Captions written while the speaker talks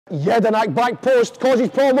Jedinak back post, causes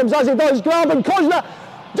problems as he does, grabbing Kozna.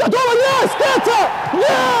 Yes, get it!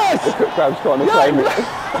 Yes! The crowd's trying to claim it.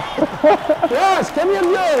 Yes, come here,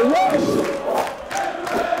 yes!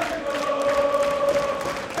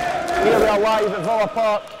 Here we are live at Villa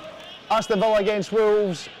Park. Aston Villa against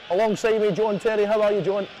Wolves. Alongside me, John Terry. How are you,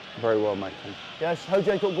 John? Very well, mate. Yes, how do you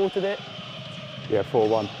think it'll go today? Yeah,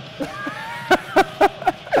 4-1.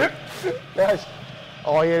 Yes.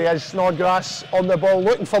 Oh, here he is, Snodgrass on the ball,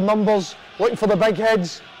 looking for numbers, looking for the big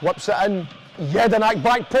heads, whips it in. Jedinak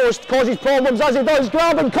back post, causes problems as he does,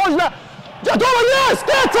 grabbing Kozna. Yes,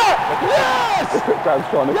 get it! Yes! The crowd's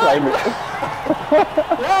trying to claim it.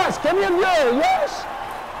 Yes, come here, yes!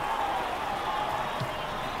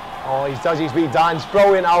 Oh, he does his wee dance,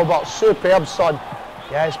 brilliant Albert, superb son.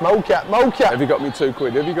 Yes, milk it, milk it. Have you got me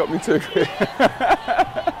 £2? Have you got me £2?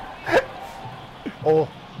 Oh,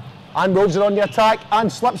 and Wolves are on the attack, and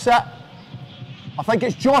slips it. I think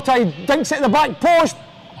it's Jota, he dinks it in the back post.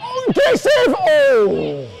 Oh, great save!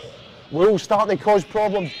 Oh! Wolves starting to cause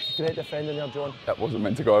problems. Great defending there, John. That wasn't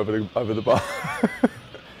meant to go over the bar.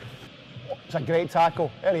 It's a great tackle.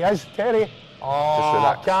 There he is, Terry. Oh, just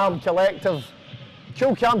relax. Calm, collective.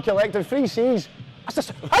 Cool, calm, collective. 3 C's. That's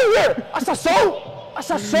assault! That's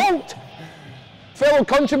assault! Fellow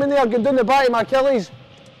countryman there, going down the back of my Achilles.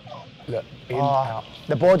 Look,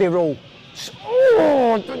 the body roll.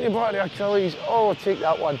 Oh, down the back of the Achilles. Oh, take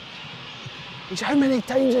that one. How many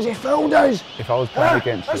times has he fouled us? If I was playing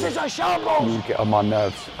against you, this is a shambles. you'd get on my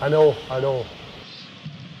nerves. I know.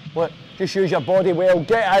 Look, just use your body well,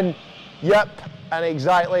 get in, yep, and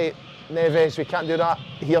exactly. Neves, we can't do that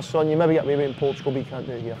here, son. You maybe get away with it in Portugal, but you can't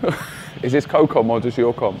do it here. Is this co-com or just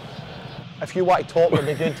your com? If you want to talk, it'd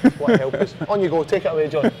be good. Want to help us? On you go, take it away,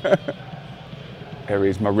 John. Here he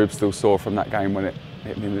is, my ribs still sore from that game when it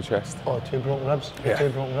hit me in the chest. Oh, 2 broken ribs. Yeah. 2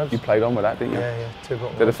 broken ribs. You played on with that, didn't you? Yeah, 2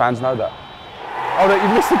 broken Did ribs. the fans know that? Oh no, you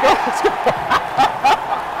missed the goal.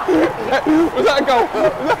 Was that a goal?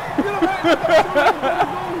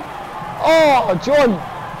 Oh, John,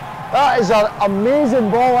 that is an amazing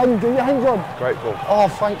ball in, do you think, John? Great ball. Oh,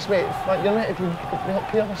 thanks, mate. You're meant to be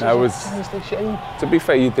up here. That was, to be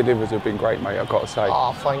fair, your deliveries have been great, mate, I've got to say.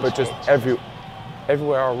 Oh, thanks, but just mate.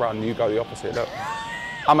 everywhere I run, you go the opposite. Look,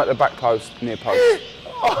 I'm at the back post, near post.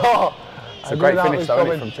 Oh, it's a great finish, though,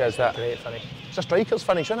 isn't it, from Ches, that? Great finish. It's a striker's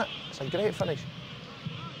finish, isn't it? It's a great finish.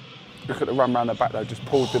 Look at the run round the back, though, just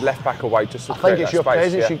pulled the left back away just to I think it's your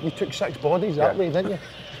space, presence. yeah. You took 6 bodies that way, didn't you?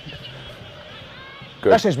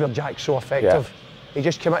 Good. This is where Jack's so effective. Yeah. He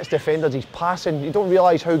just commits defenders, he's passing. You don't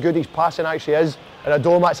realise how good his passing actually is. And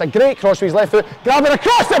Adoma, it's a great cross with his left foot. Grabbing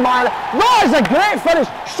across the man. That is a great finish.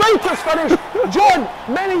 Striker's finish. John,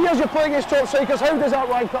 many years you play against top strikers. How does that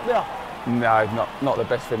rank up there? No, not the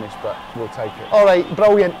best finish, but we'll take it. All right,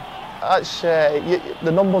 brilliant. That's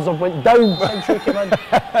the numbers have went down since you came in.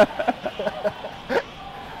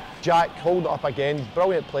 Jack, hold it up again.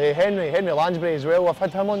 Brilliant play. Henry Lansbury as well. I've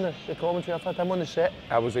had him on the commentary. I've had him on the set.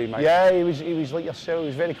 How was he, mate? Yeah, he was like yourself. He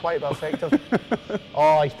was very quiet but effective.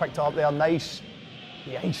 Oh, he's picked it up there. Nice.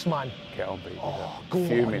 The Iceman. Get on, baby. Oh, go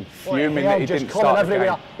fuming on. that he didn't start the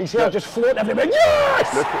everywhere. game. His hair just floating everywhere.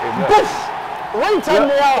 Yes! Look at him. Boof! Right in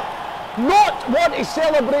there. Not want to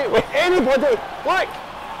celebrate with anybody. Look,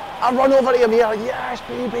 I run over to him here. Yes,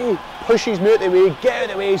 baby. Pushes me out the way. Get out of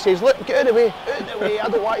the way. He says, look, get out of the way. Out of the way. I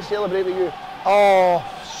don't want to celebrate with you. Oh,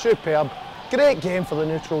 superb. Great game for the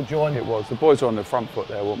neutral, John. It was. The boys were on the front foot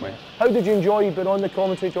there, weren't we? How did you enjoy being on the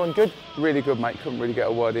commentary, John? Good? Really good, mate. Couldn't really get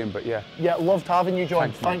a word in, but yeah. Yeah, loved having you,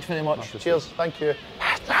 John. Thanks very much. Nice Cheers. Thank you.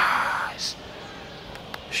 Nice.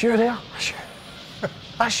 Sure there? Sure.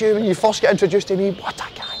 That's you when you first get introduced to me. What a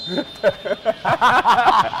guy.